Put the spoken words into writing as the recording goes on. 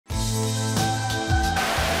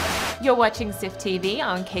You're watching SIF TV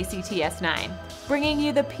on KCTS 9, bringing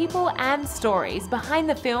you the people and stories behind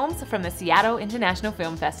the films from the Seattle International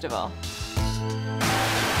Film Festival.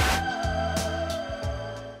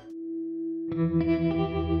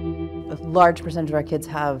 A large percentage of our kids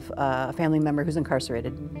have a family member who's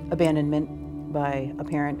incarcerated. Abandonment by a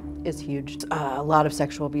parent is huge. A lot of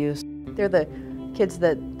sexual abuse. They're the kids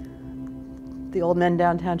that the old men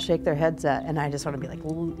downtown shake their heads at, and I just want to be like,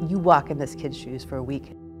 you walk in this kid's shoes for a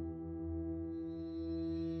week.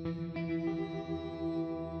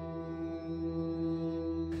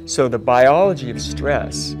 So the biology of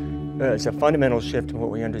stress is a fundamental shift in what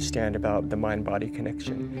we understand about the mind-body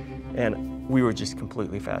connection. And we were just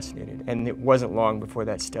completely fascinated. And it wasn't long before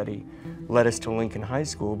that study led us to Lincoln High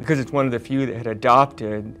School, because it's one of the few that had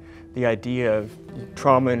adopted the idea of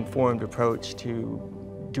trauma-informed approach to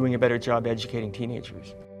doing a better job educating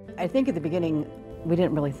teenagers. I think at the beginning, we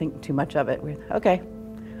didn't really think too much of it. We were, okay,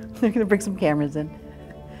 they're gonna bring some cameras in.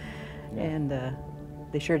 And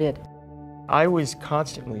they sure did. I was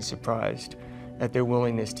constantly surprised at their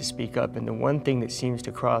willingness to speak up, and the one thing that seems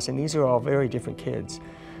to cross, and these are all very different kids,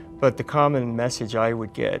 but the common message I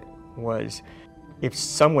would get was, if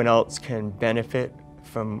someone else can benefit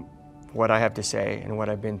from what I have to say and what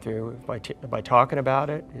I've been through, by talking about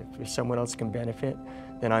it, if someone else can benefit,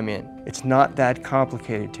 then I'm in. It's not that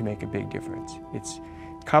complicated to make a big difference. It's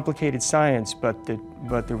complicated science, but the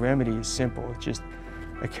remedy is simple. It's just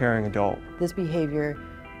a caring adult. This behavior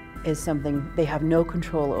is something they have no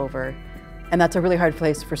control over, and that's a really hard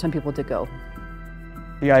place for some people to go.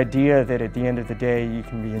 The idea that at the end of the day you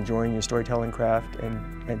can be enjoying your storytelling craft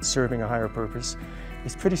and serving a higher purpose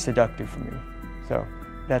is pretty seductive for me. So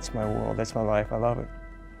that's my world, that's my life, I love it.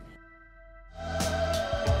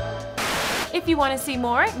 If you want to see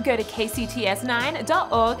more, go to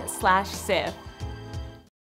kcts9.org/SIF.